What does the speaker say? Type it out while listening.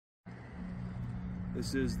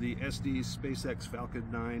This is the Estes SpaceX Falcon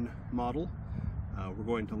 9 model. We're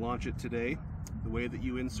going to launch it today. The way that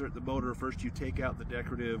you insert the motor, first you take out the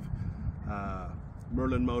decorative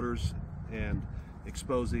Merlin motors and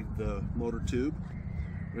exposing the motor tube.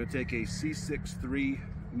 We're going to take a C63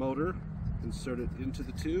 motor, insert it into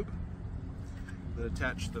the tube, then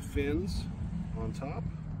attach the fins on top,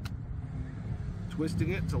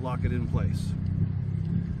 twisting it to lock it in place.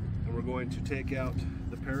 And we're going to take out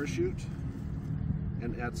the parachute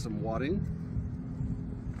and add some wadding.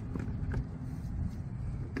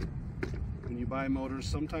 When you buy motors,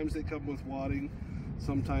 sometimes they come with wadding,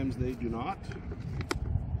 sometimes they do not.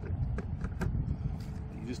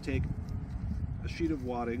 You just take a sheet of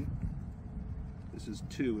wadding. This is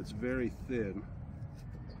 2, it's very thin,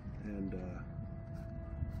 and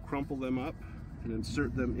crumple them up and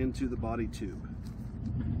insert them into the body tube.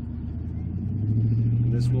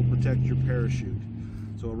 And this will protect your parachute.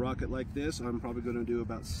 So a rocket like this, I'm probably going to do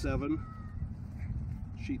about 7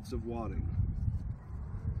 sheets of wadding.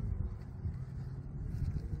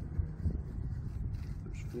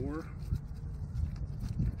 There's 4.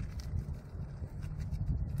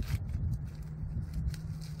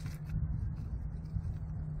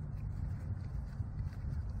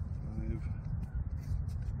 5.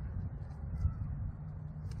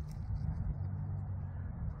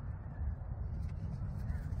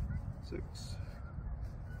 6.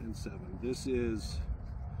 And 7. This is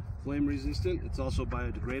flame resistant. It's also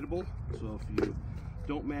biodegradable, so if you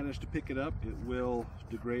don't manage to pick it up, it will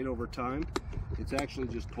degrade over time. It's actually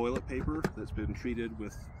just toilet paper that's been treated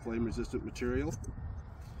with flame resistant material.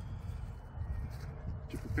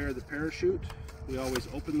 To prepare the parachute, we always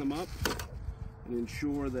open them up and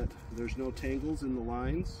ensure that there's no tangles in the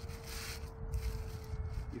lines.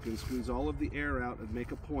 You can squeeze all of the air out and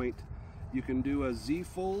make a point. You can do a Z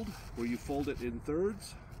fold where you fold it in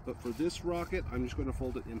thirds, but for this rocket, I'm just going to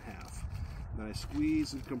fold it in half. And I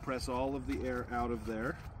squeeze and compress all of the air out of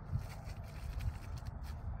there.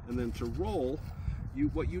 And then to roll,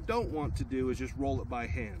 what you don't want to do is just roll it by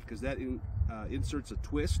hand, because that inserts a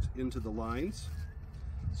twist into the lines.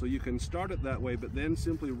 So you can start it that way, but then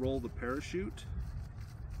simply roll the parachute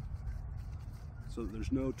so that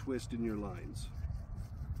there's no twist in your lines.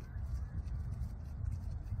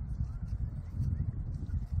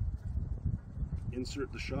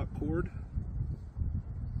 Insert the shock cord.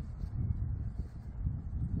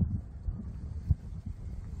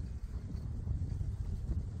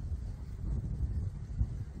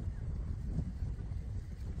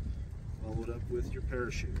 Follow it up with your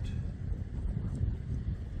parachute.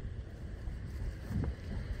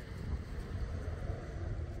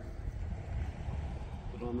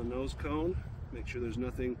 Put on the nose cone, make sure there's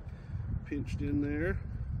nothing pinched in there.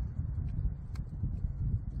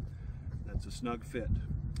 That's a snug fit.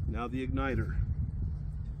 Now the igniter.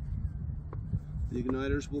 The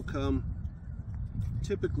igniters will come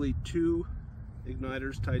typically 2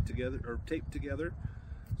 igniters tied together or taped together.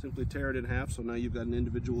 Simply tear it in half, so now you've got an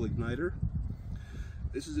individual igniter.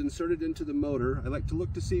 This is inserted into the motor. I like to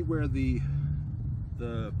look to see where the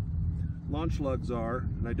launch lugs are,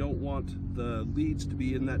 and I don't want the leads to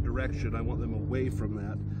be in that direction. I want them away from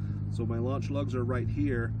that. So my launch lugs are right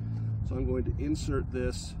here. So I'm going to insert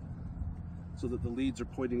this so that the leads are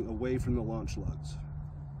pointing away from the launch lugs.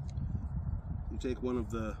 You take one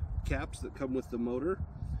of the caps that come with the motor,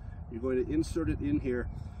 you're going to insert it in here.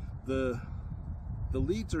 The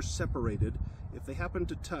leads are separated. If they happen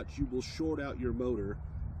to touch, you will short out your motor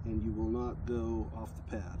and you will not go off the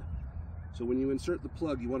pad. So when you insert the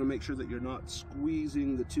plug, you want to make sure that you're not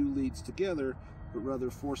squeezing the 2 leads together, but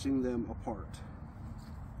rather forcing them apart.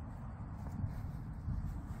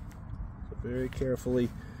 So very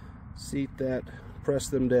carefully seat that, press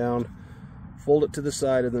them down, fold it to the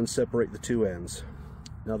side, and then separate the 2 ends.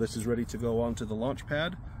 Now this is ready to go onto the launch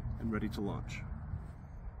pad and ready to launch.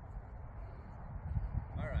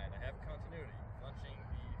 Alright, I have continuity. Launching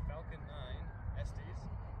the Falcon 9 Estes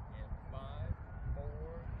in 5, 4,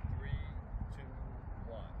 3, 2,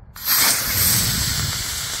 1.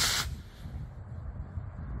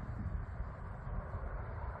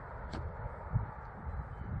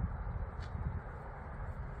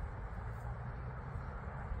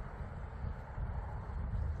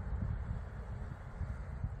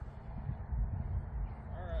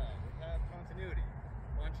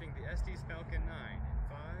 Launching the Estes Falcon 9 in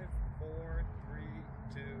 5, 4, 3,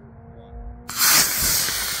 2, 1.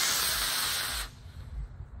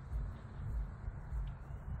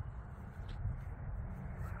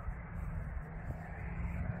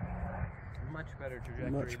 Much better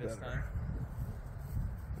trajectory this time.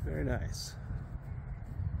 Very nice.